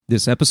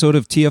This episode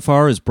of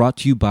TFR is brought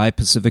to you by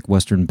Pacific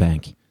Western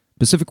Bank.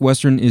 Pacific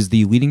Western is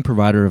the leading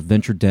provider of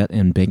venture debt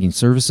and banking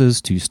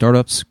services to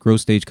startups, growth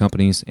stage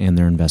companies, and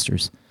their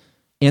investors.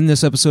 And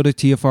this episode of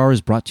TFR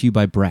is brought to you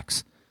by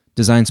Brex.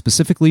 Designed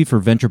specifically for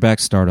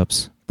venture-backed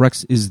startups,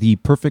 Brex is the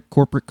perfect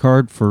corporate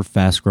card for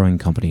fast-growing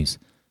companies.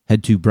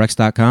 Head to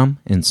Brex.com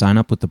and sign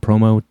up with the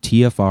promo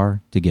TFR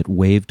to get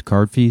waived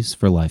card fees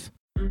for life.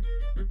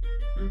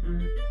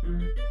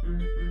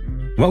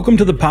 Welcome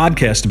to the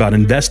podcast about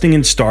investing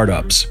in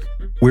startups,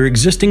 where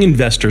existing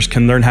investors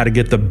can learn how to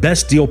get the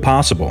best deal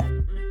possible,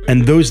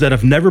 and those that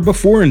have never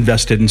before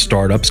invested in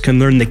startups can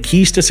learn the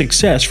keys to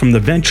success from the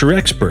venture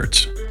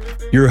experts.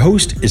 Your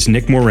host is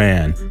Nick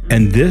Moran,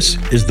 and this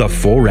is The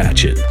Full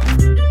Ratchet.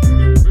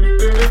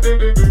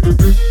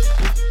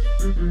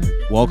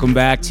 Welcome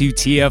back to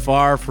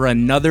TFR for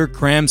another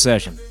Cram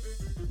session.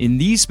 In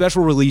these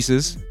special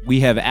releases, we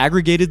have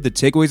aggregated the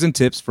takeaways and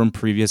tips from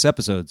previous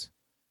episodes.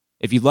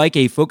 If you'd like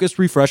a focused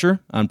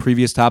refresher on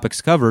previous topics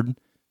covered,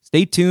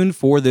 stay tuned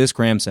for this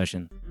Cram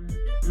session.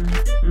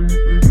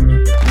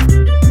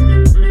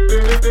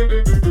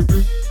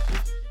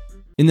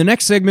 In the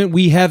next segment,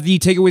 we have the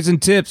takeaways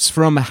and tips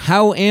from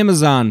how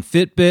Amazon,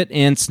 Fitbit,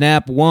 and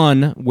Snap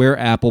won where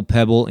Apple,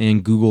 Pebble,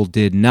 and Google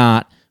did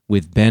not,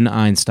 with Ben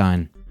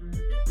Einstein.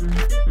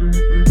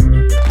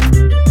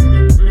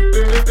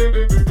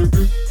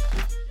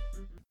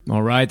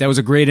 All right, that was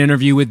a great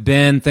interview with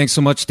Ben. Thanks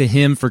so much to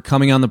him for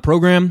coming on the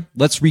program.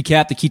 Let's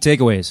recap the key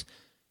takeaways.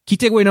 Key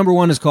takeaway number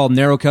one is called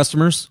Narrow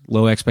Customers,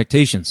 Low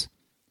Expectations.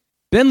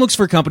 Ben looks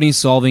for companies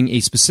solving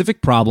a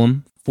specific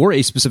problem for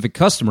a specific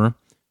customer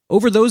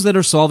over those that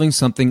are solving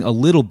something a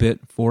little bit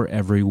for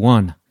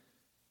everyone.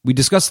 We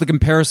discussed the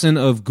comparison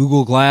of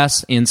Google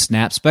Glass and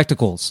Snap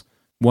Spectacles,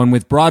 one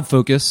with broad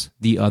focus,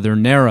 the other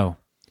narrow.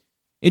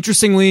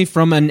 Interestingly,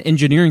 from an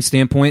engineering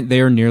standpoint,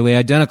 they are nearly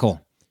identical.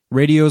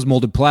 Radios,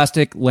 molded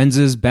plastic,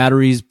 lenses,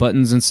 batteries,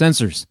 buttons, and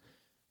sensors.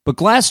 But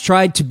Glass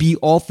tried to be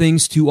all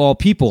things to all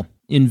people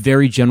in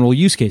very general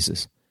use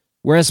cases,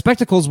 whereas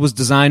Spectacles was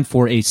designed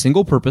for a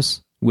single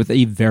purpose with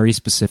a very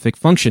specific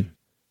function.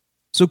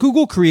 So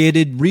Google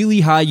created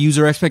really high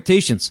user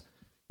expectations,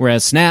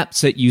 whereas Snap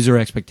set user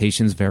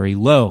expectations very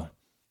low.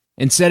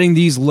 And setting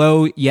these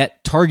low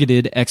yet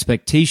targeted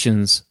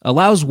expectations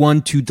allows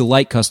one to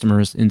delight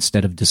customers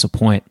instead of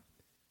disappoint.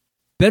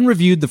 Ben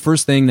reviewed the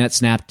first thing that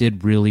Snap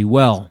did really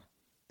well.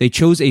 They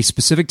chose a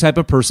specific type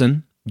of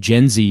person,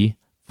 Gen Z,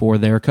 for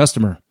their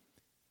customer.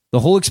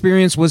 The whole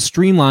experience was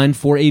streamlined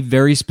for a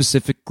very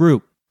specific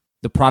group.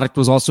 The product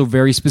was also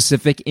very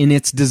specific in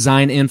its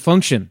design and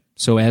function,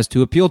 so as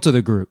to appeal to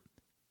the group.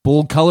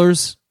 Bold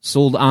colors,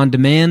 sold on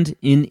demand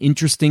in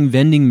interesting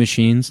vending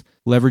machines,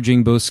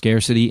 leveraging both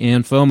scarcity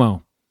and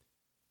FOMO.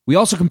 We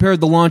also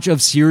compared the launch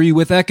of Siri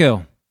with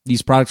Echo.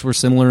 These products were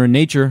similar in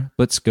nature,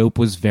 but scope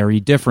was very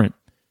different.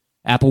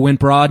 Apple went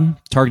broad,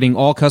 targeting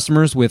all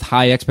customers with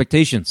high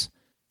expectations.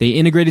 They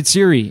integrated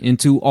Siri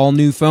into all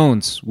new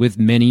phones with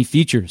many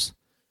features.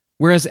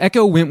 Whereas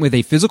Echo went with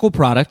a physical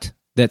product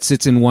that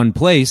sits in one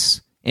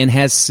place and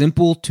has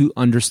simple to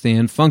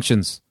understand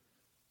functions,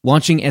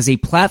 launching as a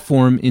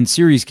platform in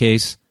Siri's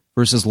case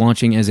versus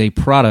launching as a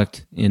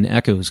product in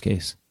Echo's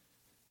case.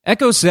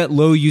 Echo set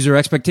low user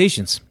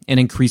expectations and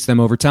increased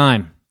them over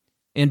time.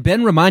 And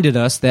Ben reminded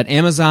us that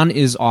Amazon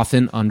is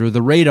often under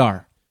the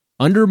radar,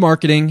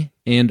 under-marketing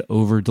and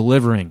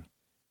over-delivering.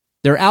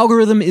 Their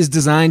algorithm is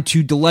designed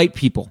to delight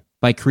people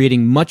by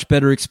creating much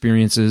better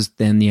experiences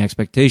than the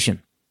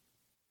expectation.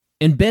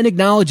 And Ben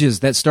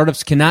acknowledges that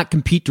startups cannot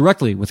compete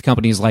directly with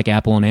companies like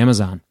Apple and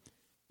Amazon.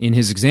 In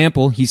his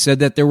example, he said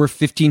that there were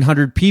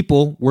 1,500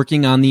 people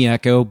working on the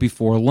Echo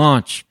before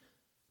launch.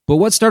 But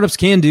what startups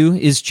can do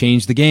is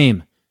change the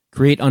game,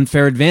 create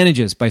unfair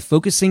advantages by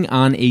focusing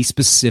on a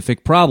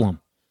specific problem.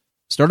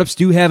 Startups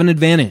do have an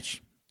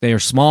advantage. They are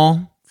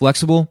small,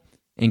 flexible,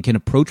 and can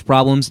approach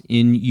problems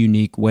in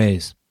unique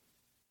ways.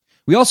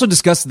 We also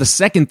discussed the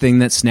second thing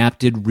that Snap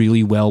did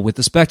really well with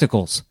the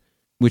Spectacles,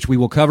 which we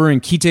will cover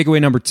in key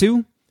takeaway number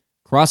 2,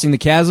 crossing the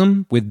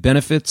chasm with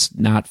benefits,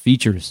 not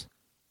features.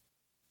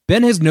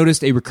 Ben has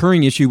noticed a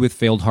recurring issue with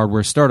failed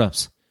hardware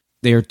startups.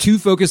 They are too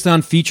focused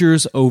on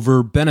features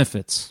over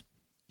benefits.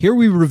 Here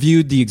we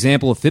reviewed the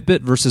example of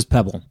Fitbit versus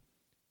Pebble.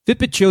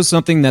 Fitbit chose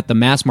something that the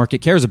mass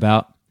market cares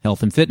about,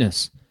 health and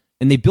fitness,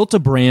 and they built a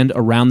brand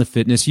around the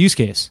fitness use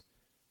case.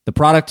 The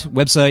product,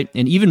 website,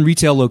 and even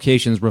retail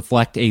locations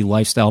reflect a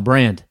lifestyle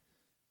brand.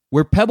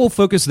 Where Pebble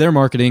focused their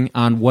marketing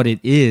on what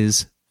it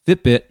is,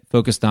 Fitbit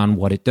focused on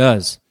what it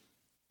does.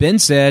 Ben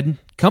said,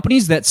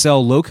 companies that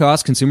sell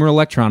low-cost consumer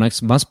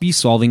electronics must be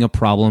solving a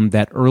problem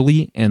that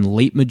early and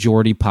late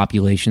majority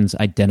populations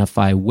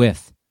identify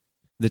with.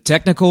 The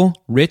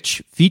technical,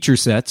 rich feature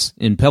sets,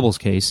 in Pebble's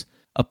case,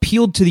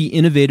 appealed to the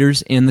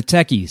innovators and the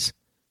techies,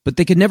 but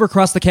they could never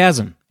cross the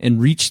chasm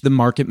and reach the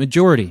market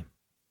majority.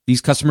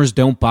 These customers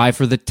don't buy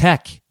for the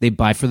tech, they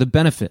buy for the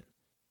benefit.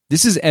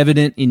 This is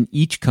evident in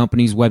each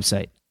company's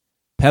website.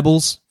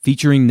 Pebbles,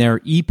 featuring their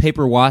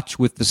e-paper watch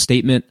with the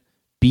statement,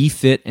 "Be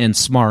fit and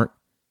smart."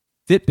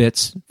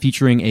 Fitbits,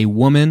 featuring a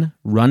woman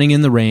running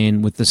in the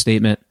rain with the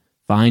statement,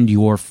 find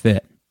your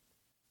fit.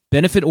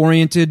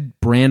 Benefit-oriented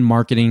brand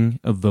marketing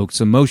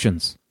evokes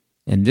emotions,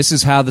 and this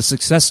is how the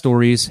success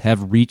stories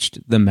have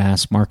reached the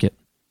mass market.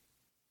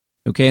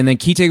 Okay, and then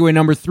key takeaway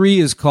number 3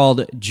 is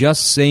called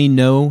Just Say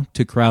No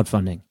to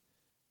Crowdfunding.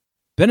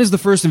 Ben is the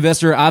first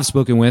investor I've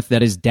spoken with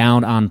that is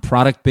down on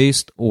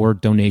product-based or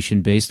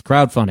donation-based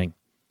crowdfunding.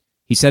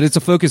 He said it's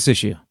a focus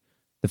issue.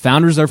 The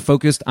founders are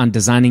focused on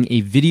designing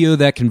a video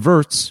that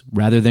converts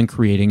rather than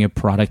creating a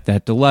product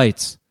that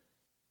delights.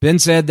 Ben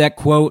said that,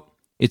 quote,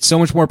 "It's so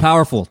much more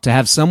powerful to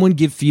have someone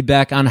give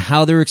feedback on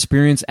how their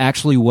experience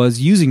actually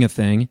was using a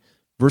thing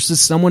versus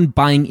someone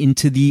buying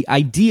into the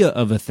idea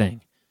of a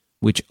thing,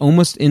 which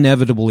almost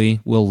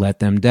inevitably will let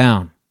them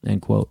down,"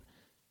 end quote.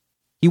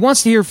 He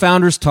wants to hear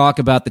founders talk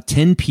about the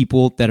 10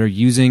 people that are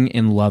using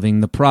and loving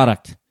the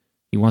product.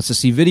 He wants to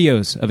see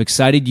videos of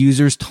excited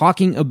users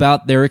talking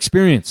about their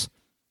experience.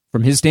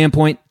 From his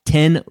standpoint,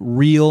 10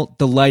 real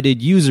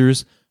delighted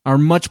users are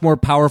much more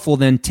powerful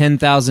than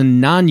 10,000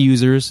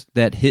 non-users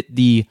that hit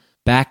the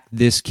back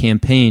this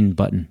campaign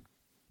button.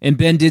 And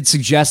Ben did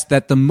suggest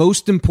that the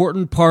most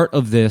important part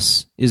of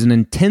this is an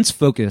intense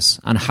focus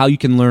on how you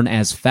can learn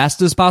as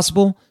fast as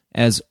possible,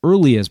 as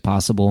early as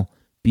possible,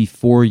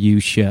 before you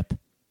ship.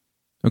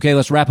 Okay,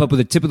 let's wrap up with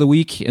a tip of the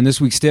week, and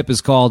this week's tip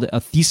is called A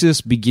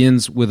Thesis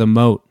Begins with a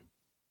Moat.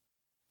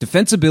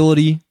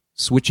 Defensibility,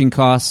 switching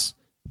costs,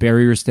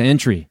 barriers to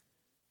entry.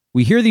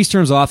 We hear these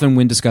terms often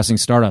when discussing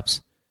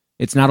startups.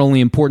 It's not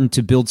only important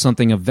to build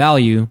something of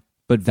value,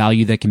 but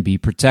value that can be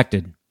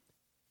protected.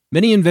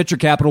 Many in venture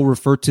capital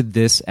refer to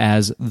this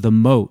as the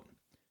moat.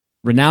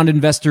 Renowned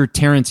investor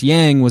Terrence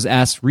Yang was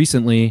asked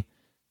recently,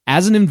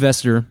 as an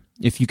investor,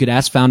 if you could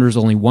ask founders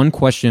only one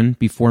question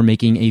before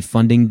making a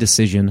funding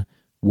decision,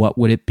 what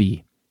would it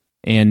be?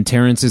 And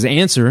Terrence's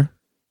answer,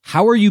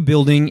 how are you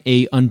building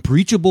an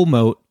unbreachable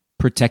moat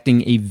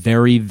protecting a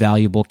very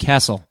valuable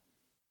castle?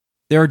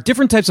 There are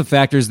different types of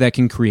factors that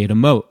can create a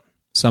moat,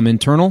 some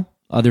internal,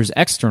 others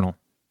external.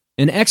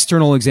 An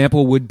external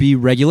example would be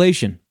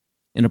regulation.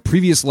 In a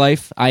previous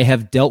life, I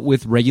have dealt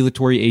with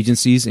regulatory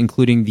agencies,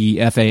 including the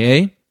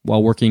FAA,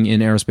 while working in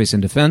aerospace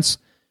and defense,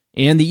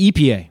 and the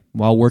EPA,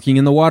 while working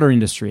in the water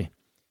industry.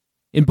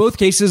 In both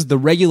cases, the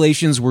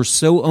regulations were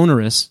so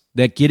onerous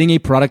that getting a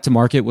product to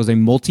market was a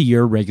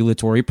multi-year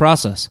regulatory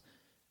process.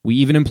 We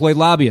even employed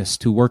lobbyists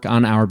to work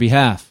on our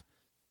behalf.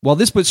 While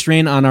this put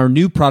strain on our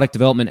new product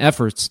development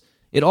efforts,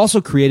 it also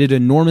created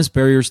enormous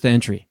barriers to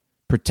entry,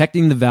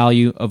 protecting the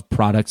value of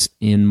products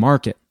in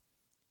market.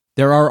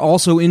 There are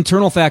also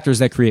internal factors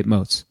that create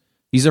moats.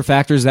 These are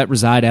factors that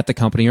reside at the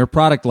company or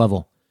product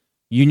level.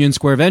 Union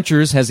Square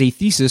Ventures has a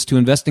thesis to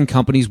invest in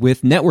companies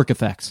with network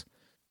effects.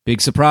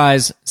 Big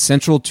surprise,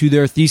 central to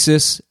their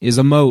thesis is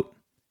a moat.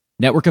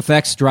 Network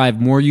effects drive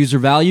more user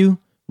value,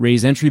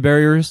 raise entry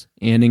barriers,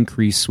 and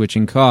increase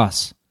switching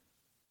costs.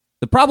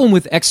 The problem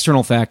with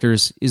external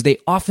factors is they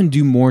often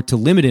do more to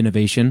limit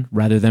innovation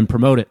rather than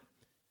promote it.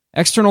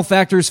 External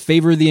factors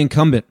favor the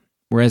incumbent,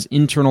 whereas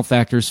internal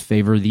factors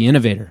favor the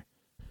innovator.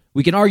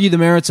 We can argue the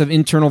merits of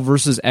internal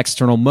versus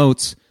external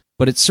moats,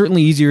 but it's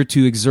certainly easier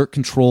to exert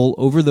control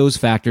over those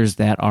factors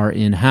that are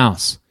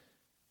in-house.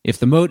 If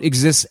the moat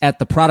exists at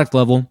the product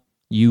level,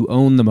 you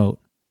own the moat.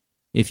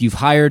 If you've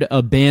hired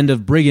a band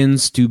of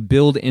brigands to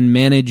build and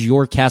manage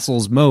your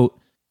castle's moat,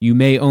 you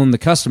may own the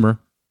customer,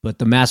 but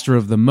the master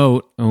of the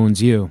moat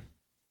owns you.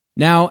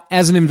 Now,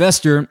 as an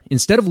investor,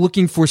 instead of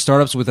looking for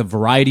startups with a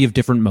variety of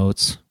different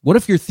moats, what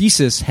if your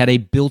thesis had a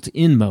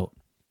built-in moat?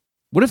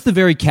 What if the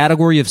very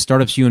category of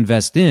startups you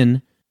invest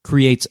in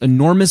creates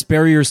enormous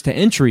barriers to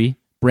entry,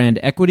 brand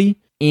equity,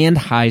 and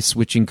high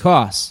switching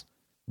costs?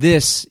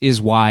 This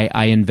is why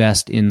I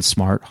invest in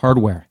smart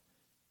hardware.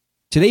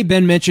 Today,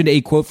 Ben mentioned a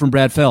quote from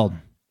Brad Feld.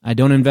 I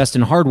don't invest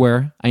in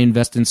hardware, I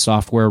invest in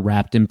software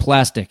wrapped in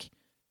plastic.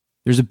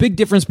 There's a big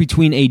difference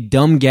between a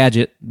dumb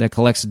gadget that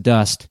collects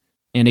dust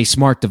and a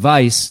smart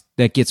device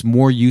that gets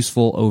more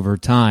useful over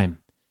time.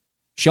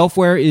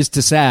 Shelfware is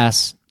to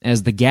SaaS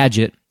as the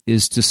gadget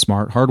is to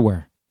smart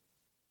hardware.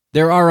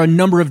 There are a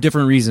number of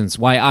different reasons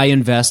why I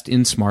invest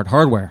in smart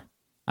hardware.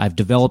 I've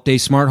developed a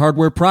smart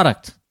hardware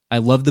product. I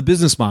love the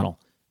business model.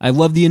 I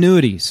love the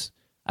annuities.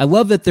 I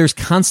love that there's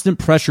constant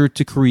pressure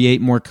to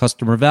create more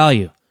customer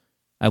value.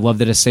 I love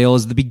that a sale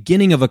is the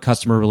beginning of a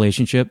customer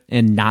relationship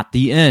and not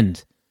the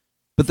end.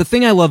 But the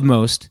thing I love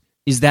most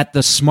is that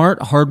the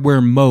smart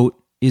hardware moat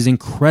is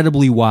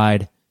incredibly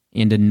wide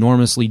and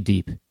enormously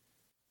deep.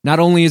 Not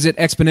only is it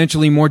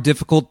exponentially more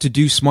difficult to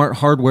do smart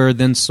hardware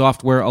than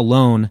software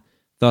alone,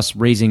 thus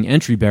raising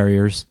entry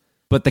barriers,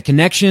 but the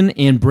connection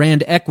and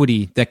brand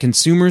equity that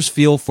consumers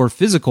feel for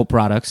physical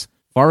products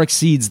far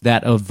exceeds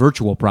that of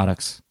virtual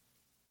products.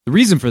 The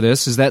reason for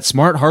this is that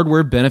smart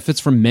hardware benefits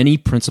from many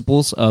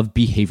principles of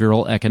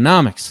behavioral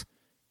economics.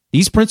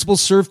 These principles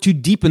serve to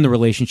deepen the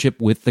relationship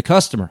with the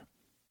customer.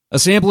 A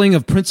sampling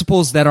of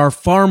principles that are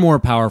far more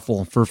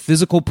powerful for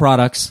physical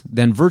products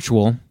than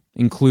virtual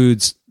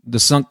includes the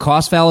sunk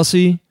cost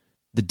fallacy,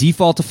 the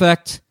default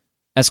effect,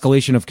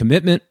 escalation of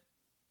commitment,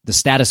 the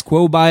status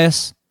quo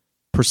bias,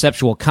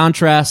 perceptual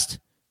contrast,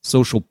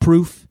 social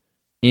proof,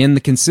 and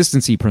the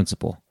consistency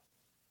principle.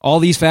 All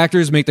these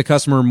factors make the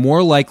customer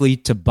more likely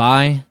to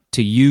buy,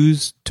 to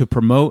use, to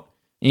promote,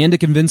 and to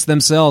convince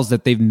themselves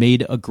that they've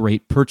made a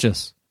great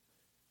purchase.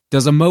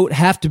 Does a moat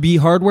have to be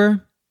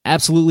hardware?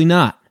 Absolutely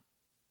not.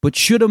 But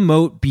should a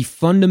moat be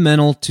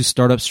fundamental to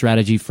startup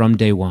strategy from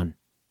day one?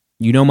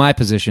 You know my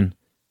position.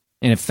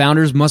 And if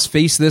founders must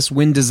face this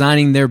when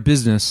designing their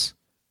business,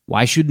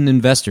 why shouldn't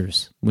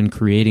investors when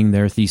creating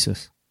their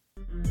thesis?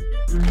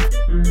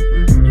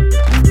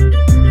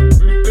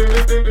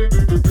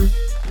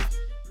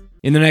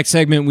 In the next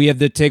segment, we have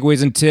the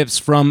takeaways and tips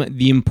from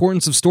The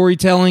Importance of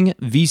Storytelling,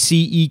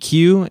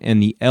 VCEQ,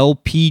 and the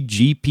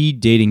LPGP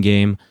dating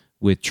game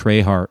with Trey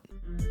Hart.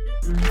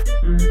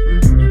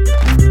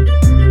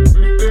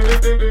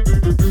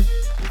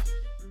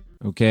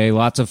 Okay,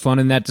 lots of fun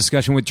in that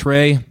discussion with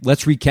Trey.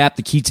 Let's recap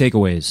the key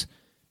takeaways.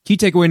 Key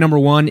takeaway number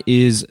 1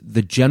 is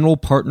the general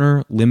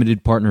partner,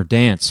 limited partner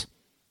dance.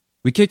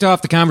 We kicked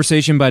off the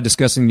conversation by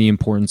discussing the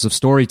importance of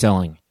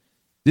storytelling.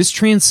 This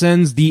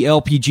transcends the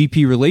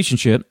LPGP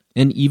relationship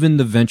and even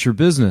the venture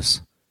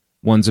business.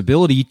 One's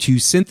ability to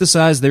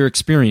synthesize their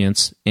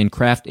experience and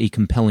craft a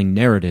compelling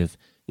narrative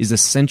is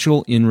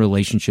essential in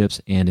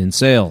relationships and in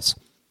sales.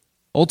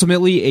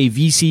 Ultimately, a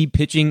VC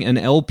pitching an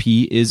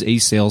LP is a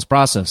sales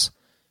process.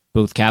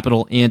 Both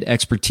capital and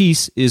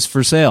expertise is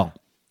for sale.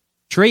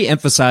 Trey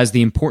emphasized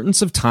the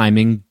importance of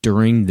timing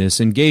during this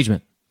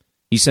engagement.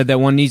 He said that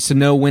one needs to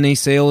know when a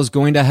sale is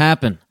going to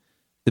happen.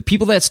 The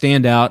people that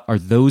stand out are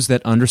those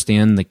that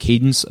understand the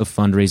cadence of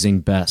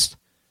fundraising best.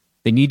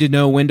 They need to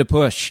know when to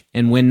push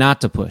and when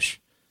not to push.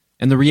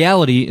 And the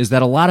reality is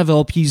that a lot of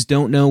LPs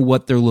don't know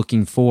what they're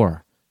looking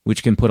for,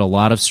 which can put a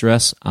lot of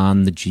stress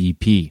on the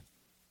GP.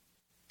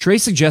 Trey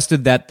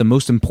suggested that the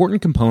most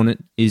important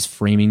component is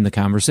framing the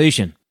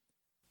conversation.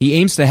 He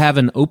aims to have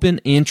an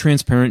open and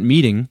transparent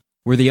meeting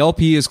where the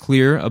LP is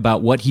clear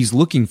about what he's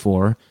looking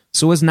for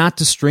so as not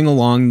to string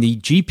along the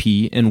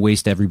GP and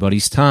waste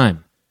everybody's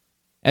time.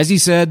 As he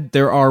said,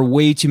 there are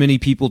way too many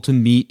people to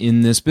meet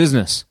in this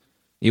business.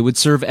 It would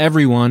serve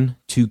everyone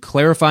to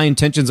clarify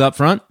intentions up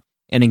front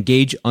and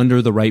engage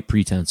under the right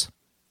pretense.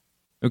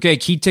 Okay,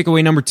 key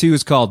takeaway number 2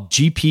 is called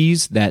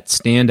GPs that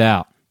stand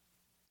out.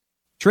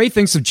 Trey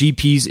thinks of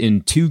GPs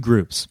in 2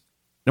 groups.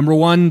 Number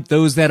 1,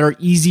 those that are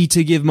easy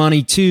to give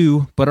money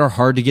to but are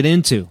hard to get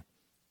into.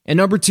 And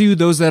number 2,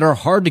 those that are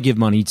hard to give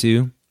money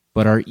to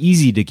but are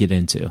easy to get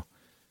into.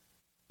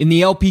 In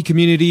the LP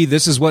community,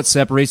 this is what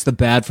separates the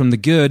bad from the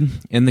good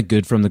and the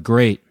good from the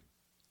great.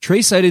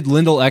 Trey cited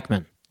Lyndall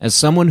Ekman as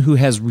someone who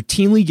has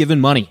routinely given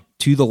money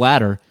to the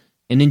latter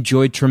and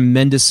enjoyed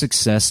tremendous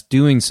success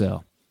doing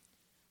so.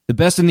 The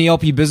best in the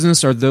LP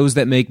business are those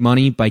that make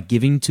money by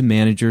giving to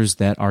managers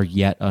that are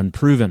yet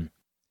unproven.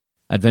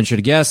 I'd venture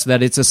to guess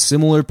that it's a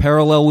similar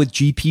parallel with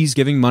GPs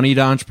giving money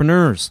to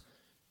entrepreneurs.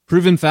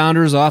 Proven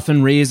founders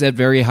often raise at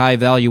very high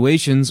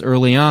valuations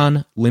early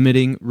on,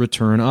 limiting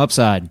return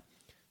upside.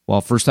 While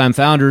first-time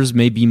founders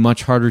may be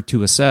much harder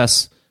to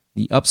assess,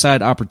 the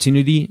upside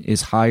opportunity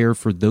is higher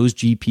for those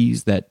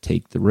GPs that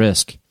take the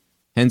risk.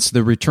 Hence,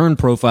 the return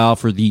profile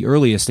for the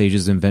earliest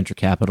stages in venture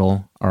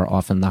capital are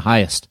often the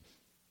highest.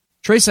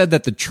 Trey said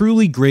that the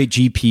truly great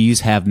GPs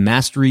have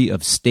mastery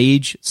of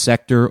stage,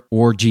 sector,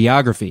 or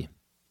geography,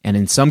 and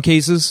in some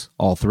cases,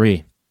 all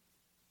 3.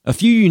 A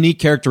few unique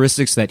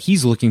characteristics that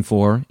he's looking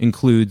for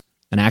include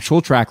an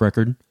actual track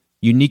record,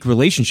 unique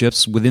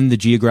relationships within the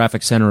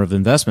geographic center of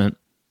investment,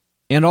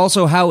 and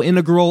also how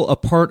integral a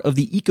part of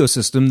the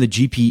ecosystem the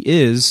GP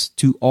is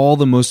to all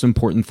the most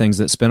important things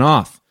that spin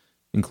off,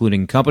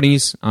 including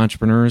companies,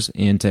 entrepreneurs,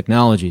 and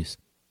technologies.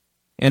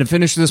 And to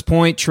finish this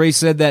point, Trey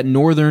said that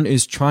Northern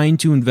is trying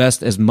to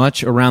invest as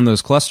much around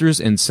those clusters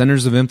and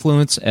centers of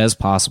influence as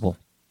possible.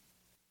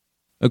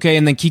 Okay,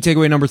 and then key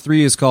takeaway number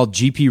 3 is called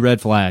GP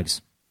red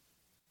flags.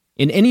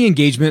 In any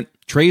engagement,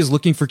 Trey is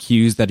looking for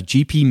cues that a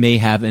GP may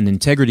have an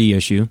integrity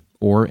issue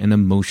or an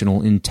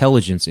emotional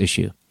intelligence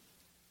issue.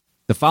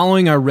 The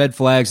following are red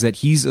flags that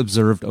he's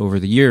observed over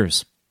the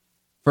years.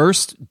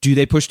 First, do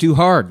they push too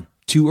hard,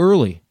 too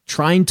early,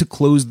 trying to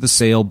close the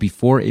sale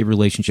before a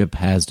relationship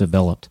has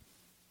developed?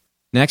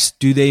 Next,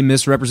 do they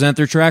misrepresent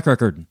their track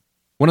record?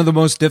 One of the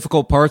most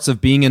difficult parts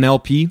of being an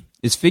LP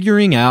is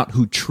figuring out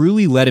who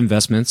truly led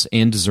investments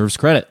and deserves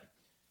credit.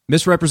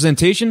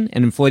 Misrepresentation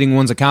and inflating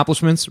one's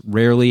accomplishments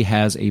rarely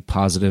has a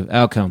positive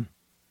outcome.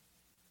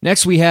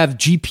 Next, we have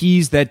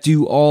GPs that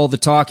do all the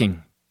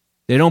talking.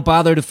 They don't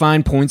bother to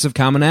find points of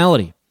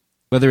commonality.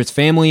 Whether it's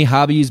family,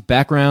 hobbies,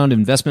 background,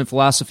 investment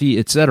philosophy,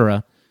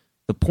 etc.,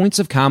 the points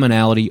of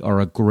commonality are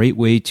a great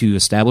way to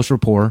establish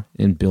rapport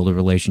and build a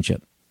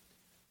relationship.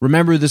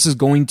 Remember, this is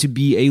going to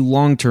be a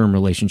long-term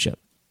relationship,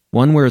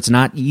 one where it's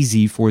not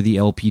easy for the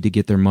LP to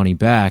get their money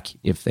back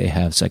if they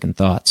have second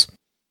thoughts.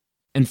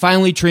 And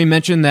finally, Trey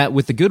mentioned that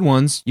with the good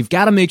ones, you've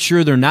got to make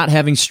sure they're not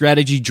having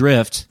strategy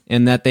drift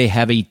and that they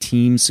have a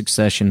team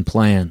succession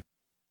plan.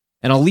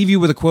 And I'll leave you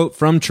with a quote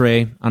from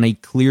Trey on a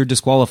clear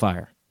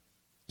disqualifier.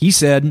 He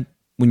said,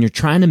 when you're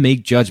trying to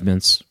make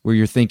judgments where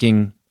you're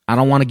thinking, I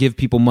don't want to give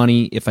people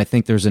money if I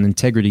think there's an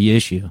integrity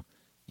issue,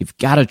 you've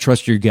got to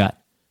trust your gut,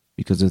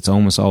 because it's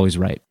almost always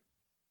right.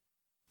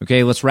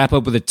 Okay, let's wrap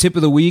up with a tip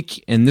of the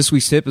week, and this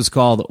week's tip is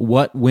called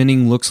What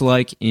Winning Looks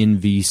Like in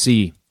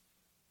VC.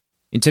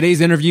 In today's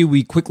interview,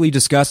 we quickly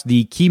discussed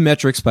the key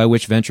metrics by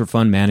which venture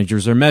fund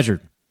managers are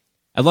measured.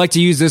 I'd like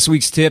to use this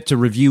week's tip to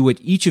review what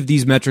each of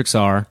these metrics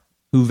are,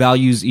 who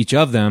values each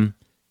of them,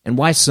 and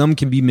why some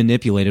can be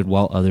manipulated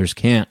while others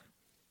can't.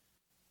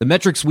 The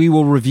metrics we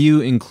will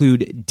review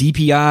include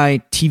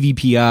DPI,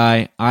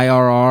 TVPI,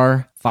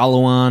 IRR,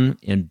 follow-on,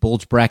 and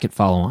bulge bracket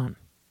follow-on.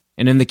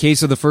 And in the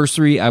case of the first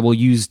three, I will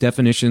use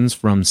definitions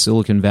from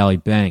Silicon Valley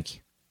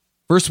Bank.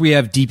 First, we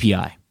have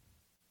DPI.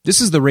 This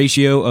is the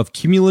ratio of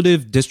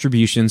cumulative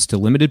distributions to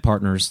limited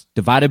partners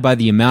divided by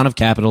the amount of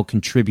capital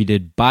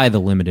contributed by the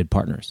limited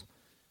partners.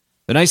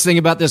 The nice thing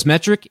about this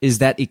metric is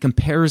that it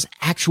compares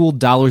actual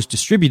dollars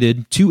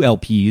distributed to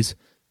LPs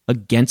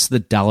against the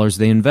dollars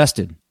they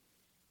invested.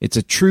 It's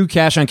a true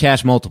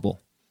cash-on-cash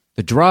multiple.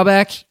 The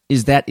drawback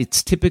is that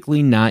it's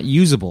typically not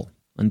usable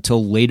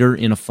until later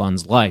in a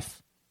fund's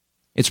life.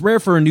 It's rare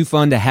for a new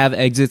fund to have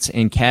exits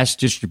and cash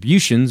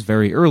distributions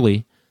very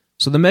early,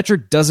 so the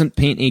metric doesn't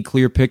paint a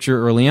clear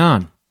picture early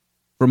on.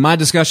 From my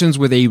discussions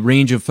with a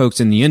range of folks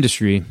in the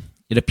industry,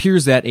 it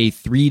appears that a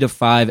 3 to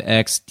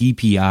 5x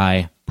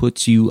DPI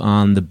puts you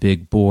on the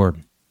big board.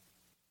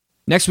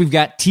 Next, we've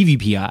got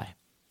TVPI.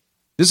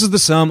 This is the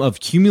sum of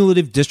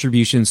cumulative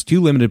distributions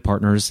to limited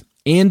partners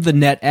and the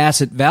net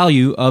asset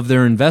value of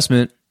their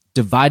investment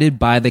divided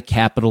by the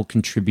capital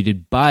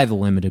contributed by the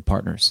limited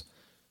partners.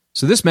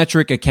 So this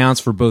metric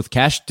accounts for both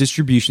cash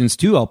distributions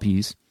to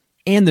LPs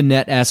and the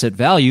net asset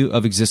value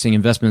of existing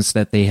investments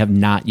that they have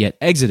not yet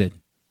exited.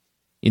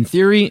 In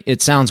theory,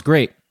 it sounds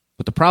great,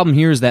 but the problem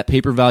here is that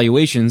paper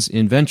valuations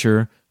in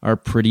venture are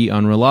pretty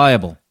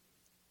unreliable.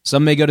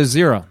 Some may go to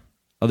zero,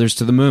 others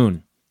to the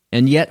moon,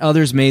 and yet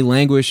others may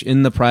languish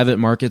in the private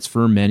markets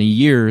for many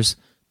years,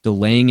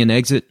 delaying an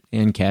exit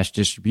and cash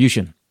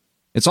distribution.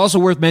 It's also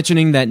worth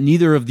mentioning that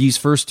neither of these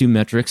first two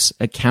metrics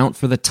account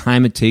for the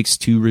time it takes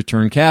to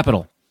return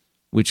capital,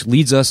 which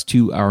leads us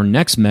to our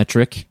next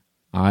metric,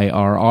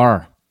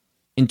 IRR.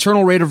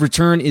 Internal rate of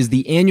return is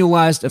the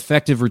annualized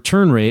effective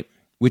return rate,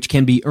 which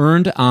can be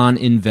earned on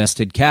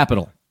invested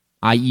capital,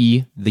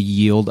 i.e., the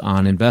yield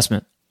on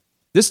investment.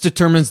 This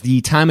determines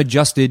the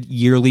time-adjusted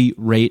yearly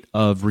rate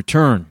of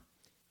return.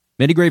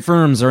 Many great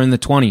firms are in the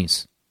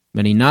 20s.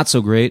 Many not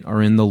so great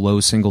are in the low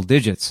single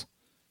digits.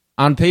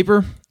 On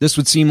paper, this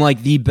would seem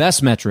like the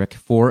best metric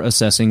for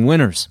assessing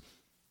winners.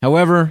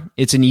 However,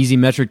 it's an easy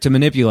metric to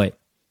manipulate.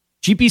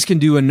 GPs can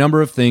do a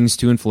number of things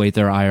to inflate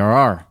their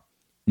IRR.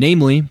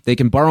 Namely, they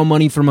can borrow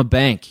money from a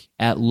bank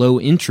at low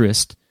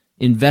interest,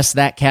 invest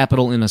that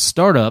capital in a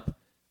startup,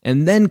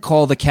 and then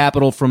call the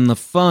capital from the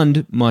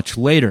fund much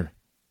later.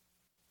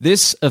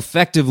 This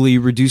effectively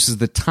reduces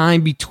the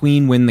time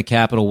between when the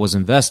capital was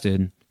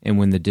invested and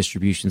when the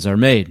distributions are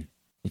made.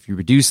 If you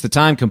reduce the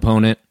time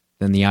component,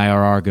 then the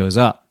IRR goes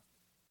up.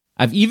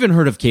 I've even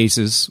heard of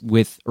cases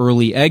with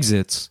early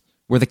exits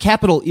where the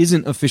capital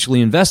isn't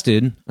officially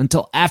invested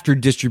until after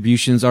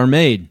distributions are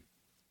made.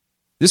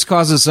 This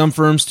causes some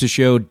firms to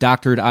show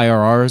doctored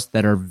IRRs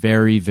that are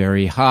very,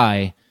 very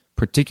high,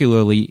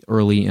 particularly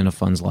early in a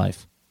fund's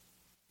life.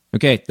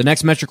 Okay, the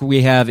next metric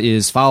we have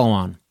is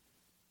follow-on.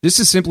 This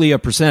is simply a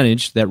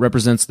percentage that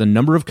represents the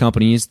number of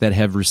companies that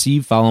have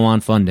received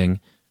follow-on funding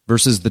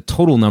versus the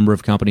total number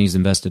of companies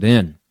invested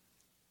in.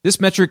 This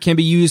metric can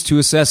be used to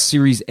assess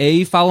Series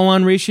A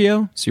follow-on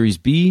ratio, Series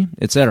B,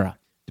 etc.,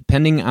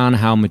 depending on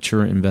how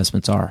mature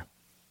investments are.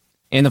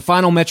 And the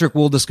final metric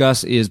we'll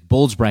discuss is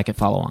bulge bracket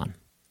follow-on.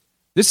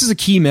 This is a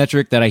key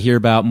metric that I hear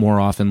about more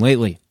often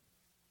lately.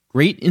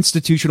 Great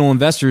institutional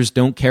investors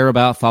don't care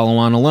about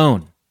follow-on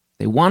alone.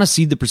 They want to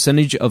see the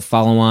percentage of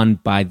follow-on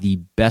by the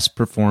best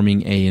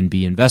performing A and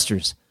B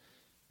investors.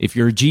 If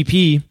you're a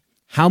GP,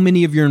 how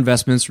many of your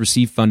investments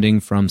receive funding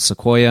from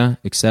Sequoia,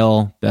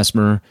 Excel,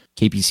 Bessemer,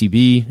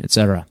 KPCB,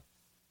 etc.?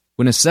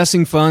 When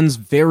assessing funds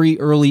very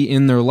early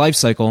in their life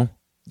cycle,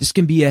 this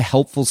can be a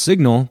helpful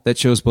signal that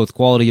shows both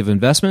quality of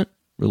investment,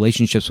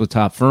 relationships with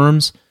top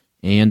firms,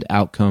 and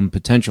outcome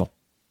potential.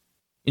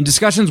 In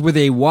discussions with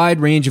a wide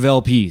range of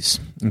LPs,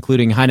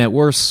 including high net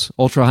worths,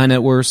 ultra high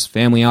net worths,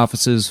 family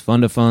offices,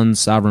 fund of funds,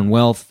 sovereign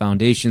wealth,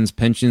 foundations,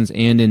 pensions,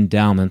 and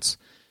endowments,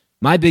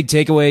 my big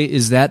takeaway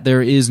is that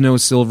there is no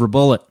silver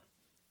bullet.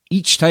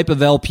 Each type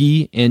of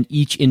LP and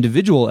each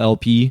individual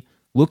LP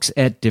looks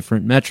at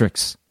different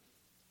metrics.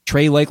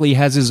 Trey likely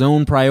has his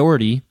own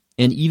priority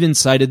and even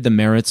cited the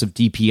merits of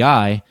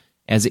DPI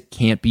as it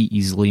can't be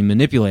easily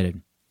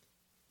manipulated.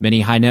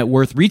 Many high net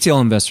worth retail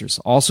investors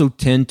also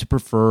tend to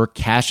prefer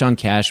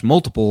cash-on-cash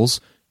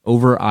multiples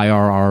over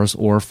IRRs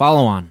or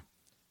follow-on.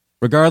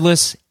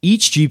 Regardless,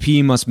 each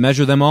GP must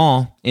measure them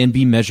all and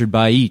be measured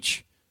by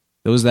each.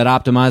 Those that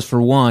optimize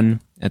for one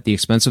at the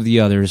expense of the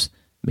others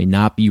may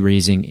not be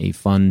raising a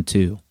fund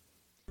too.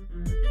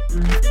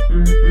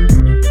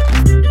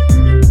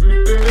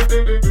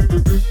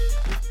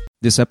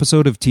 This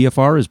episode of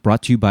TFR is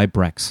brought to you by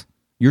Brex.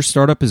 Your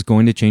startup is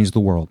going to change the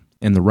world,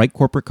 and the right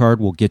corporate card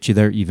will get you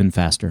there even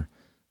faster.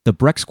 The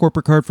Brex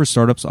Corporate Card for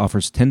Startups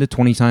offers 10 to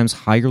 20 times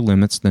higher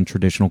limits than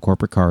traditional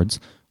corporate cards,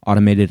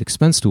 automated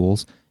expense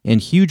tools,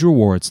 and huge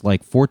rewards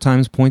like 4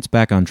 times points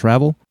back on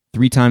travel,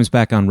 3 times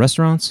back on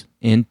restaurants,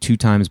 and 2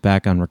 times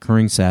back on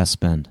recurring SaaS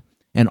spend.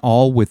 And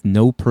all with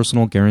no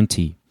personal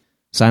guarantee.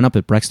 Sign up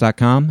at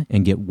Brex.com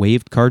and get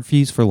waived card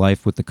fees for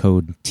life with the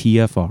code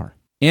TFR.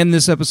 And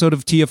this episode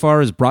of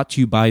TFR is brought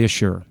to you by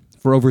Assure.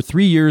 For over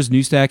 3 years,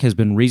 Newstack has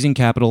been raising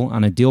capital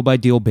on a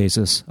deal-by-deal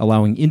basis,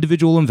 allowing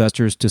individual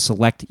investors to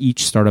select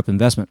each startup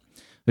investment.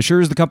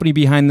 Assure is the company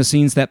behind the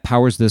scenes that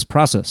powers this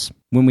process.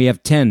 When we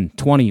have 10,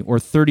 20, or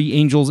 30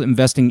 angels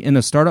investing in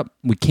a startup,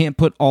 we can't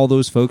put all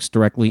those folks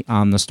directly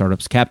on the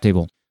startup's cap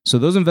table. So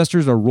those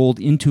investors are rolled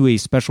into a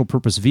special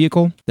purpose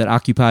vehicle that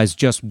occupies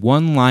just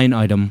one line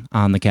item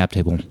on the cap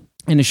table.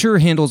 And Assure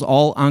handles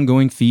all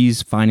ongoing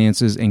fees,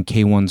 finances, and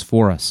K1s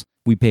for us.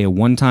 We pay a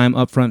one-time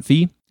upfront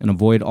fee and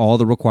avoid all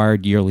the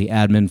required yearly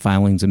admin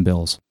filings and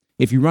bills.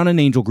 If you run an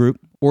angel group,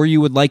 or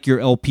you would like your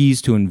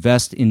LPs to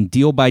invest in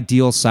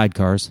deal-by-deal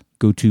sidecars,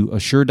 go to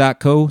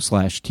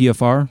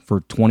assure.co/TFR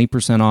for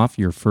 20% off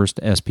your first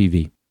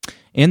SPV.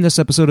 And this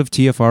episode of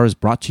TFR is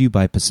brought to you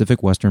by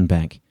Pacific Western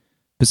Bank.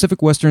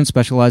 Pacific Western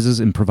specializes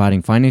in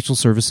providing financial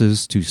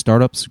services to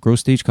startups,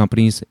 growth-stage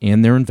companies,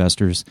 and their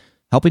investors,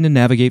 helping to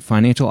navigate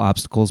financial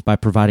obstacles by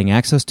providing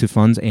access to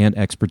funds and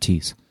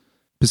expertise.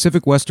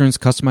 Pacific Western's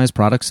customized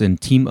products and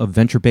team of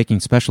venture banking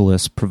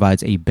specialists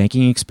provides a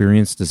banking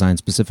experience designed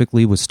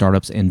specifically with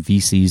startups and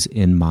VCs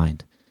in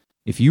mind.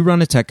 If you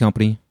run a tech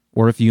company,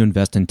 or if you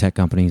invest in tech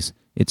companies,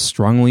 it's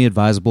strongly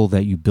advisable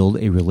that you build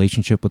a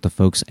relationship with the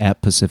folks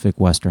at Pacific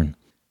Western.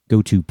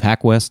 Go to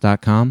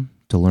pacwest.com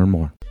to learn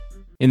more.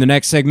 In the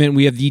next segment,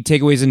 we have the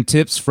takeaways and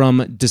tips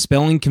from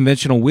Dispelling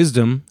Conventional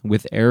Wisdom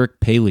with Eric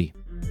Paley.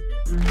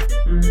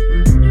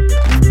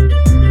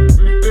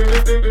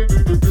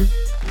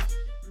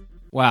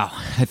 Wow,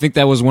 I think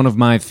that was one of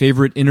my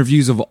favorite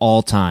interviews of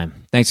all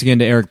time. Thanks again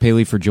to Eric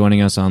Paley for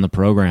joining us on the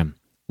program.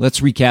 Let's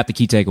recap the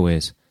key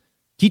takeaways.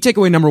 Key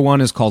takeaway number 1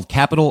 is called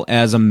Capital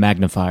as a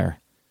Magnifier.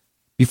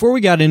 Before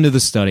we got into the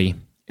study,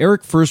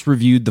 Eric first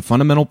reviewed the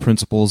fundamental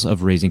principles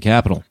of raising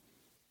capital.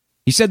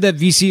 He said that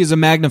VC is a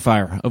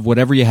magnifier of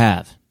whatever you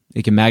have.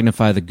 It can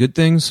magnify the good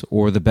things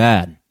or the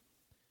bad.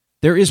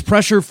 There is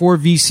pressure for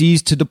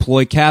VCs to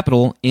deploy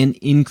capital and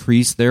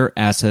increase their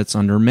assets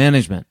under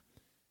management.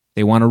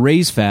 They want to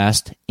raise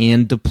fast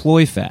and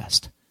deploy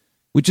fast,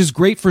 which is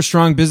great for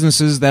strong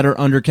businesses that are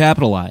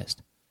undercapitalized.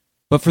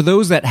 But for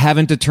those that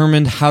haven't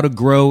determined how to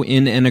grow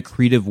in an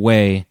accretive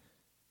way,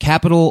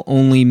 capital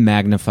only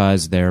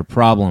magnifies their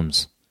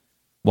problems.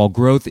 While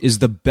growth is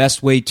the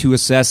best way to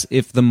assess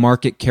if the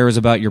market cares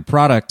about your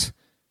product,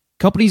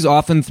 companies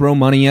often throw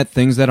money at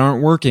things that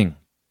aren't working.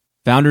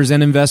 Founders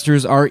and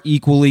investors are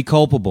equally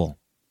culpable.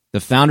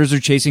 The founders are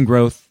chasing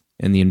growth,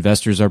 and the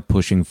investors are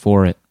pushing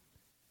for it.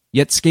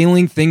 Yet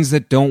scaling things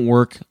that don't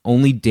work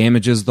only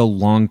damages the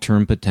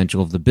long-term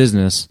potential of the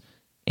business,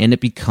 and it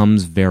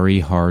becomes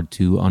very hard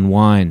to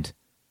unwind.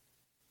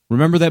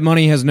 Remember that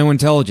money has no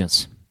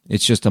intelligence.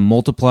 It's just a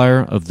multiplier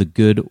of the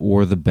good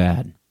or the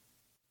bad.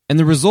 And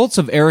the results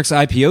of Eric's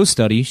IPO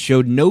study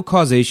showed no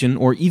causation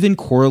or even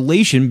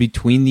correlation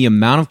between the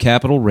amount of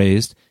capital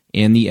raised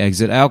and the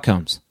exit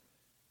outcomes.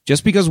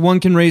 Just because one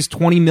can raise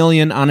 $20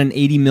 million on an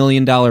 $80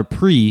 million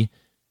pre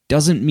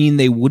doesn't mean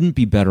they wouldn't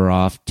be better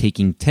off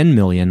taking $10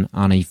 million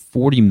on a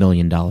 $40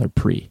 million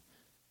pre.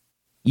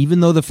 Even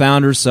though the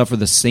founders suffer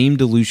the same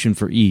dilution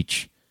for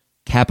each,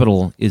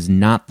 capital is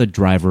not the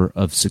driver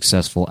of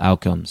successful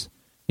outcomes.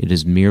 It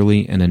is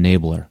merely an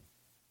enabler.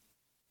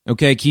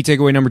 Okay, key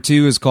takeaway number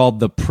 2 is called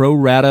the pro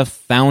rata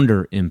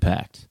founder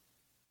impact.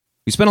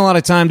 We spent a lot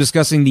of time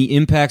discussing the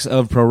impacts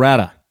of pro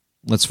rata.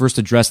 Let's first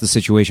address the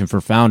situation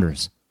for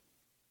founders.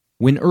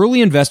 When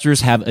early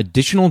investors have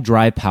additional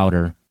dry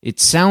powder, it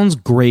sounds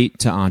great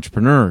to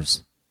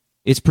entrepreneurs.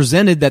 It's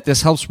presented that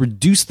this helps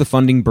reduce the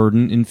funding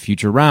burden in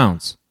future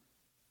rounds.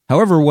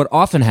 However, what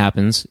often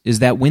happens is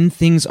that when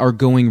things are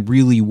going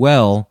really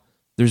well,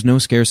 there's no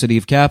scarcity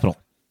of capital.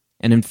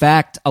 And in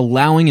fact,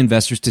 allowing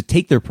investors to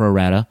take their pro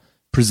rata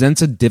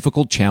presents a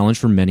difficult challenge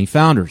for many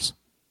founders.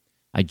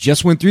 I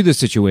just went through this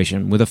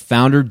situation with a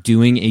founder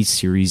doing a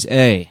Series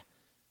A.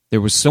 There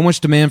was so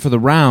much demand for the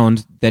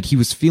round that he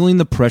was feeling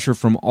the pressure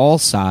from all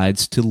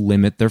sides to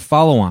limit their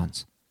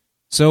follow-ons.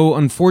 So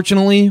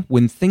unfortunately,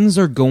 when things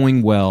are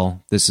going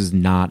well, this is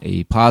not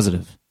a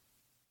positive.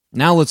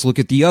 Now let's look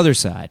at the other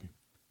side,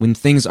 when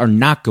things are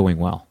not going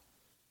well.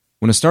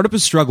 When a startup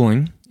is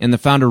struggling and the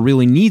founder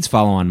really needs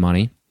follow-on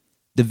money,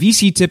 the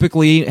VC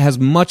typically has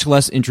much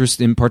less interest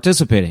in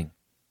participating.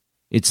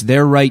 It's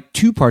their right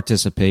to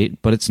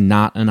participate, but it's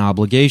not an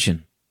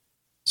obligation.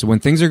 So when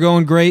things are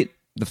going great,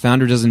 the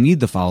founder doesn't need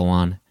the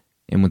follow-on,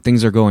 and when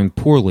things are going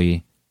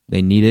poorly,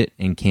 they need it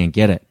and can't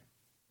get it.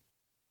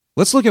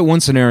 Let's look at one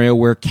scenario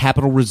where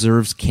capital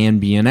reserves can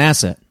be an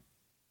asset.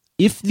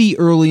 If the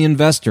early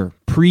investor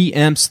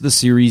preempts the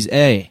Series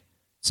A,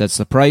 sets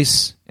the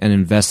price, and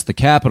invests the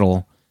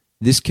capital,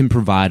 this can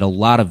provide a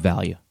lot of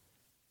value.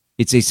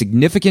 It's a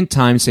significant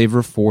time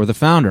saver for the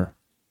founder.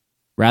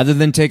 Rather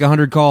than take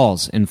 100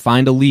 calls and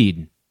find a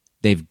lead,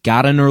 they've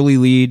got an early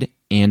lead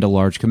and a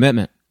large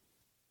commitment.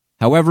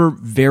 However,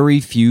 very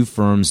few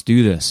firms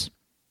do this.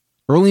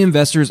 Early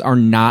investors are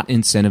not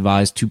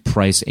incentivized to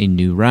price a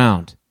new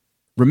round.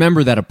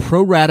 Remember that a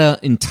pro rata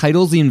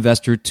entitles the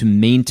investor to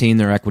maintain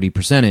their equity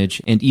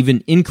percentage and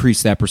even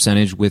increase that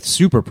percentage with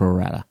super pro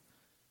rata.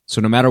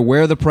 So no matter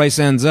where the price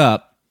ends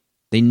up,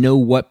 they know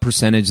what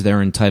percentage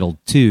they're entitled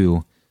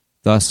to,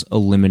 thus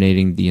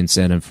eliminating the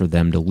incentive for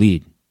them to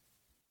lead.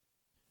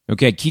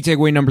 Okay, key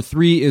takeaway number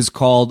 3 is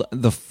called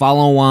the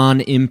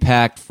follow-on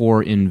impact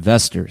for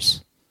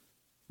investors.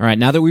 All right,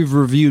 now that we've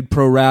reviewed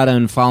pro rata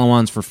and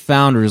follow-ons for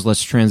founders,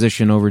 let's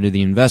transition over to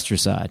the investor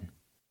side.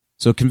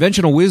 So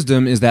conventional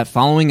wisdom is that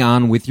following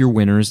on with your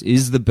winners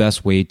is the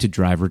best way to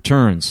drive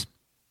returns.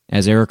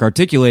 As Eric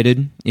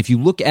articulated, if you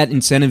look at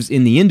incentives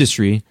in the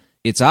industry,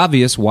 it's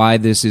obvious why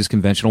this is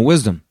conventional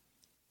wisdom.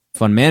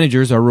 Fund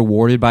managers are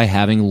rewarded by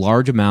having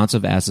large amounts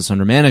of assets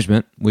under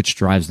management, which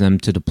drives them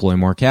to deploy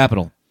more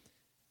capital.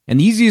 And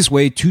the easiest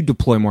way to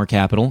deploy more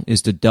capital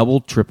is to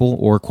double, triple,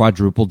 or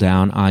quadruple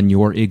down on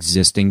your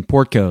existing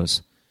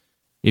portcos.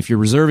 If you're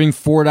reserving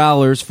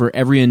 $4 for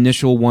every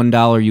initial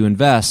 $1 you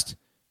invest,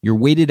 your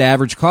weighted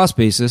average cost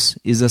basis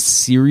is a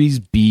Series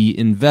B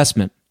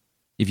investment.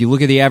 If you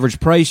look at the average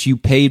price you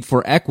paid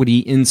for equity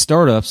in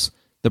startups,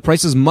 the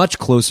price is much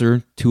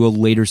closer to a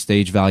later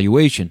stage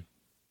valuation.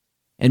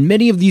 And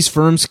many of these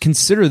firms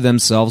consider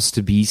themselves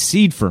to be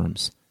seed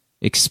firms,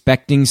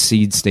 expecting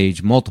seed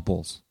stage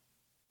multiples.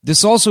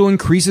 This also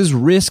increases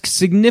risk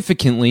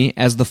significantly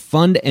as the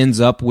fund ends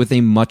up with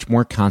a much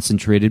more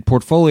concentrated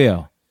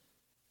portfolio.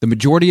 The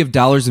majority of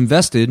dollars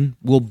invested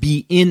will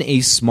be in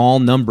a small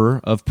number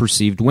of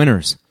perceived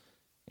winners.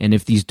 And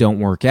if these don't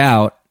work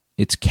out,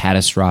 it's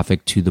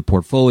catastrophic to the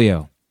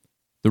portfolio.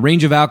 The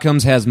range of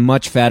outcomes has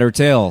much fatter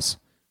tails,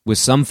 with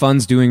some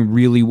funds doing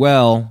really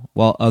well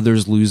while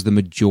others lose the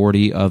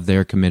majority of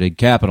their committed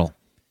capital.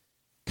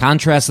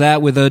 Contrast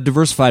that with a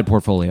diversified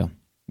portfolio,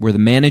 where the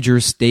manager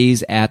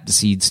stays at the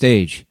seed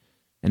stage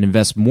and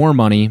invests more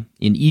money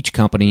in each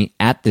company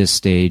at this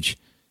stage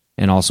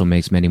and also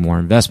makes many more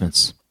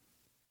investments.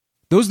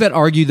 Those that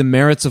argue the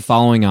merits of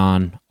following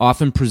on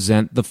often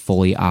present the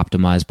fully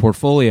optimized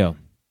portfolio,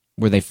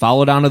 where they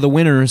followed on to the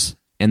winners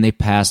and they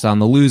passed on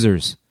the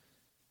losers.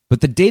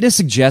 But the data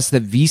suggests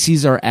that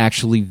VCs are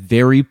actually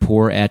very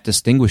poor at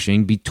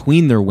distinguishing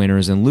between their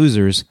winners and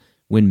losers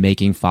when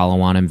making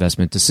follow-on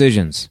investment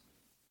decisions.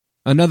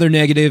 Another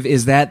negative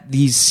is that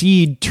these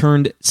seed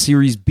turned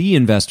Series B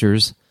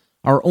investors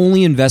are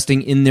only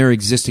investing in their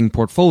existing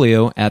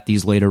portfolio at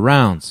these later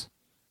rounds.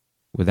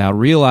 Without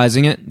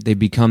realizing it, they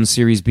become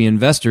Series B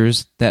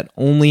investors that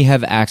only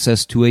have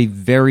access to a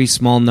very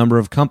small number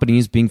of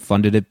companies being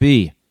funded at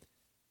B.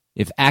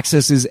 If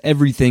access is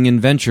everything in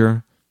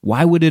venture,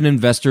 why would an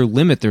investor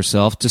limit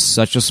themselves to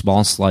such a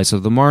small slice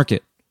of the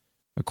market?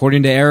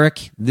 According to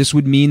Eric, this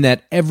would mean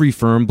that every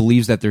firm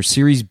believes that their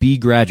Series B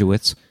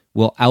graduates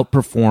will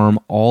outperform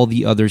all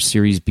the other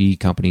Series B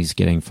companies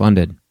getting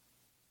funded.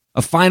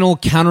 A final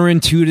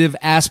counterintuitive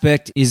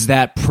aspect is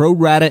that pro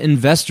rata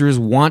investors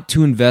want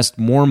to invest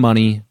more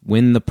money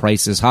when the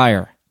price is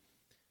higher.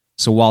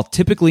 So while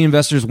typically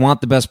investors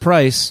want the best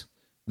price,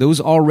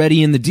 those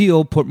already in the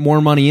deal put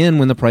more money in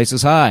when the price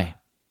is high.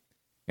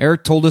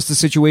 Eric told us the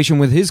situation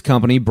with his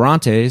company,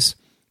 Brontes,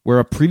 where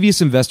a previous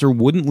investor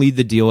wouldn't lead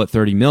the deal at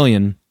 $30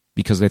 million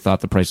because they thought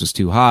the price was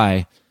too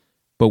high.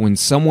 But when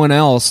someone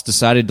else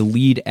decided to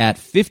lead at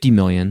 $50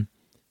 million,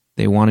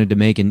 they wanted to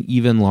make an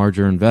even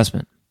larger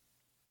investment.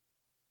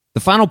 The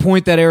final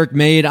point that Eric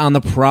made on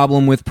the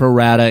problem with pro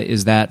rata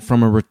is that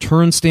from a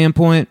return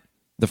standpoint,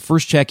 the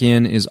first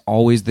check-in is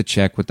always the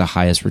check with the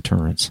highest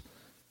returns.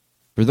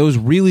 For those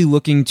really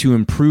looking to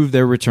improve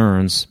their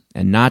returns,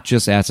 and not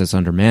just assets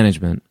under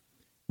management,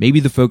 maybe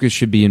the focus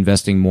should be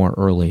investing more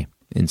early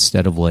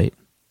instead of late.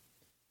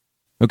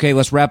 Okay,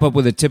 let's wrap up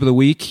with a tip of the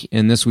week,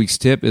 and this week's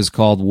tip is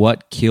called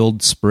What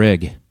Killed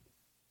Sprig.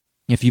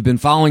 If you've been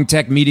following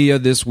tech media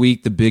this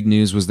week, the big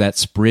news was that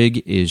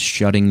Sprig is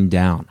shutting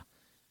down.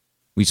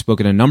 We've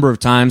spoken a number of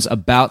times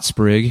about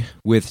Sprig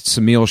with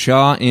Samil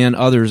Shah and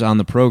others on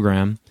the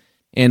program,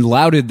 and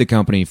lauded the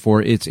company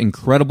for its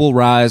incredible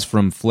rise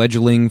from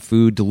fledgling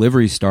food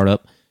delivery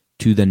startup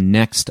to the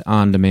next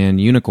on-demand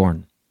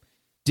unicorn.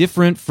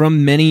 Different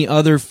from many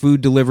other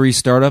food delivery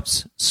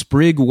startups,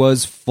 Sprig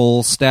was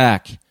full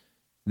stack.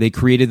 They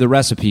created the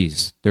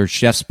recipes, their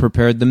chefs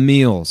prepared the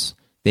meals,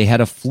 they had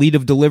a fleet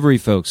of delivery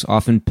folks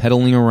often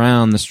pedaling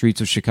around the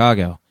streets of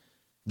Chicago.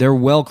 Their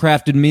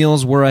well-crafted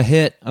meals were a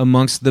hit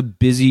amongst the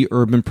busy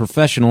urban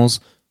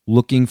professionals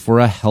looking for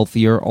a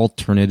healthier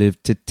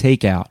alternative to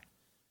takeout.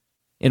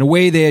 In a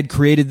way, they had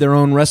created their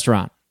own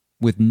restaurant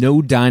with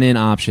no dine-in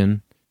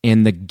option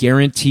and the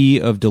guarantee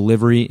of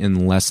delivery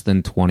in less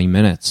than 20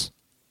 minutes.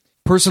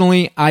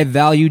 Personally, I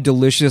value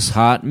delicious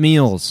hot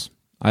meals.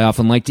 I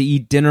often like to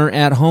eat dinner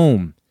at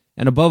home.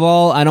 And above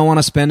all, I don't want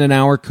to spend an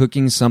hour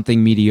cooking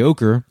something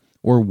mediocre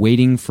or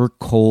waiting for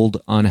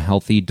cold,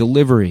 unhealthy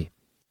delivery.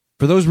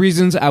 For those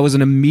reasons, I was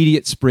an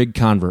immediate Sprig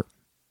convert.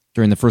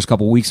 During the first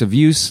couple weeks of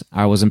use,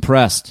 I was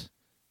impressed.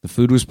 The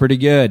food was pretty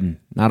good,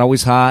 not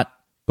always hot,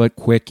 but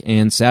quick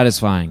and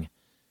satisfying.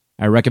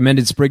 I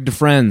recommended Sprig to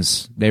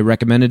friends. They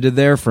recommended to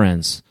their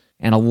friends.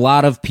 And a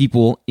lot of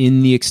people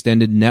in the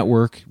extended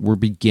network were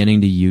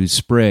beginning to use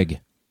Sprig.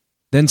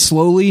 Then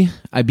slowly,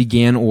 I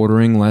began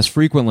ordering less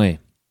frequently.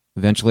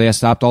 Eventually, I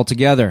stopped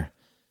altogether.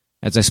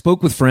 As I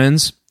spoke with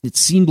friends, it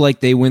seemed like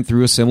they went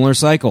through a similar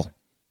cycle.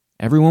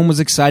 Everyone was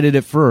excited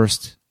at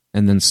first,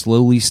 and then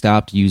slowly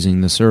stopped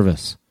using the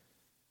service.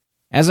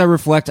 As I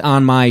reflect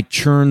on my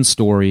churn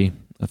story,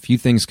 a few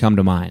things come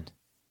to mind.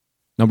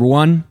 Number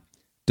one,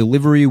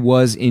 delivery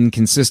was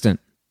inconsistent.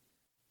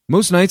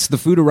 Most nights, the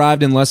food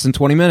arrived in less than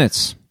 20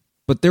 minutes,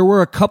 but there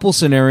were a couple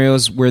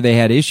scenarios where they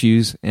had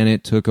issues and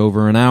it took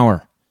over an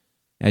hour.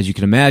 As you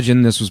can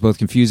imagine, this was both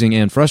confusing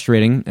and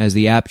frustrating as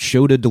the app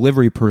showed a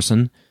delivery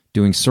person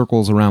doing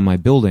circles around my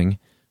building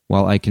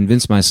while I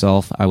convinced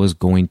myself I was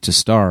going to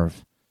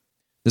starve.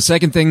 The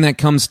second thing that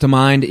comes to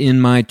mind in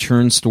my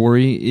churn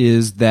story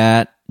is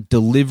that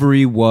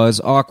delivery was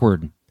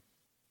awkward.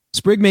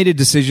 Sprig made a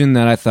decision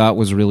that I thought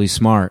was really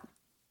smart.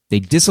 They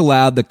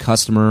disallowed the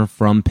customer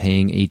from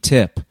paying a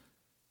tip.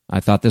 I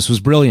thought this was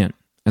brilliant,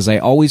 as I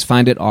always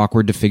find it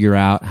awkward to figure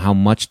out how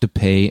much to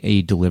pay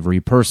a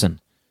delivery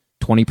person.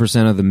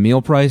 20% of the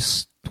meal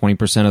price,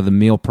 20% of the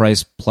meal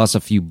price plus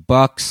a few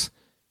bucks.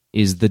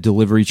 Is the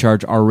delivery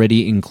charge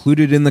already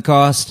included in the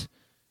cost?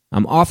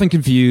 I'm often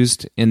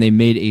confused, and they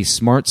made a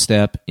smart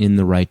step in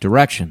the right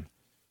direction.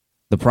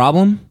 The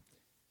problem?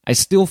 I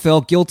still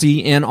felt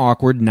guilty and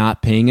awkward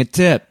not paying a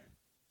tip.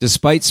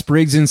 Despite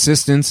Sprig's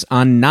insistence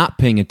on not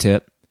paying a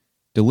tip,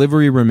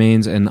 delivery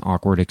remains an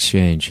awkward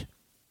exchange.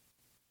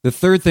 The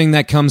third thing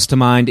that comes to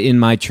mind in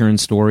my churn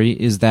story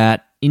is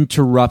that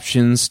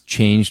interruptions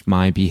changed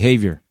my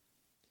behavior.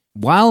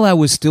 While I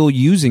was still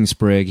using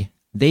Sprig,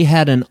 they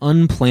had an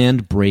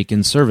unplanned break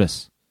in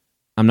service.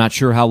 I'm not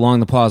sure how long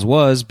the pause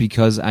was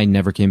because I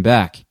never came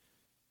back.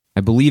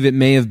 I believe it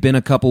may have been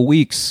a couple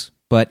weeks,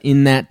 but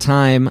in that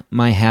time,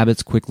 my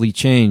habits quickly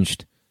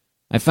changed.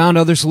 I found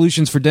other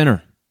solutions for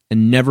dinner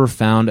and never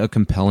found a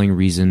compelling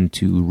reason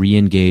to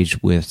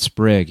re-engage with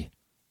Sprig.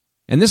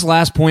 And this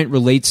last point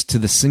relates to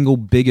the single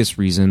biggest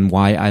reason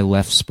why I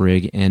left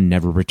Sprig and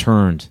never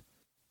returned.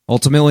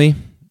 Ultimately,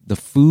 the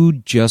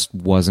food just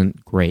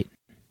wasn't great.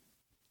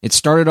 It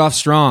started off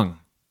strong,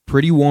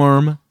 pretty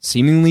warm,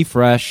 seemingly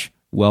fresh,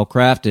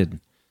 well-crafted.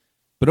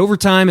 But over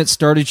time, it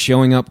started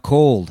showing up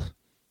cold.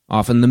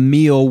 Often the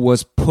meal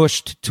was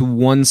pushed to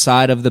one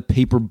side of the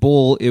paper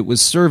bowl it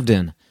was served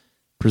in,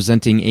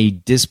 presenting a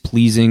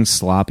displeasing,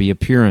 sloppy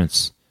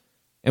appearance.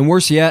 And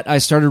worse yet, I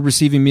started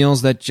receiving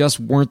meals that just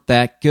weren't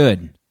that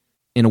good.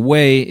 In a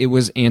way, it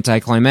was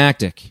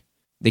anticlimactic.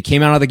 They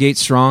came out of the gate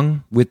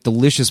strong, with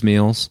delicious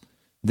meals.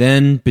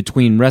 Then,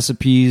 between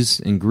recipes,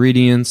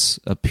 ingredients,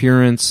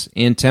 appearance,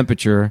 and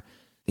temperature,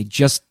 they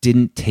just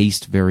didn't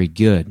taste very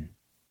good.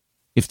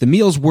 If the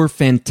meals were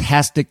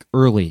fantastic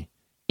early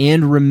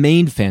and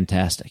remained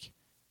fantastic,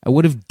 I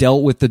would have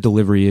dealt with the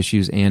delivery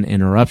issues and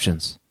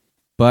interruptions.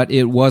 But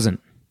it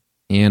wasn't,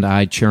 and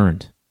I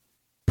churned.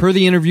 Per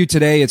the interview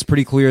today, it's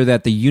pretty clear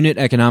that the unit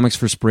economics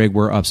for Sprig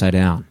were upside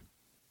down.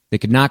 They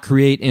could not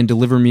create and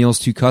deliver meals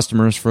to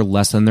customers for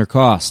less than their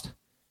cost.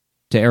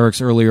 To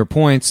Eric's earlier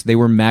points, they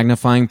were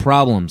magnifying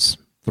problems,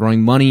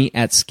 throwing money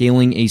at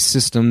scaling a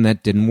system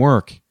that didn't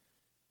work.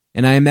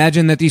 And I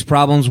imagine that these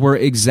problems were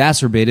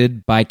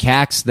exacerbated by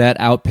CACs that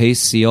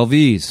outpaced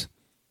CLVs.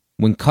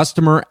 When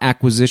customer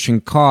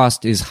acquisition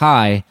cost is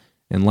high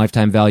and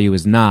lifetime value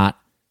is not,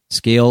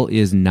 scale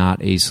is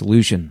not a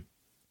solution.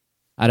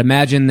 I'd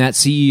imagine that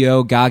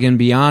CEO Gagan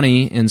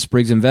Biani and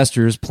Sprig's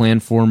investors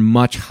plan for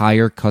much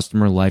higher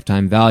customer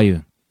lifetime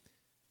value.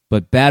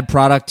 But bad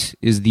product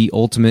is the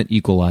ultimate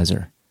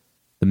equalizer.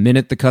 The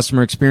minute the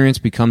customer experience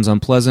becomes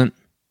unpleasant,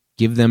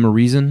 give them a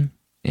reason,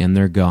 and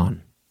they're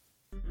gone.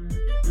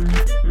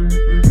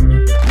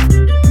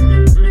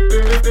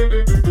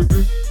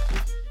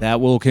 That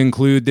will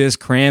conclude this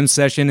Cram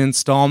session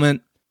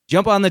installment.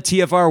 Jump on the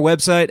TFR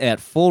website at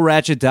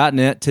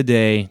fullratchet.net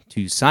today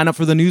to sign up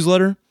for the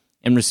newsletter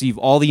and receive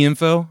all the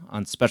info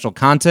on special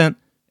content,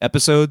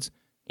 episodes,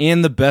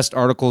 and the best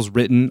articles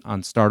written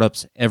on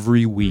startups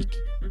every week.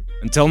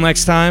 Until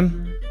next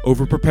time,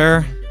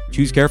 over-prepare,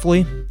 choose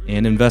carefully,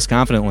 and invest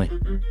confidently.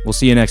 We'll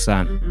see you next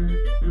time.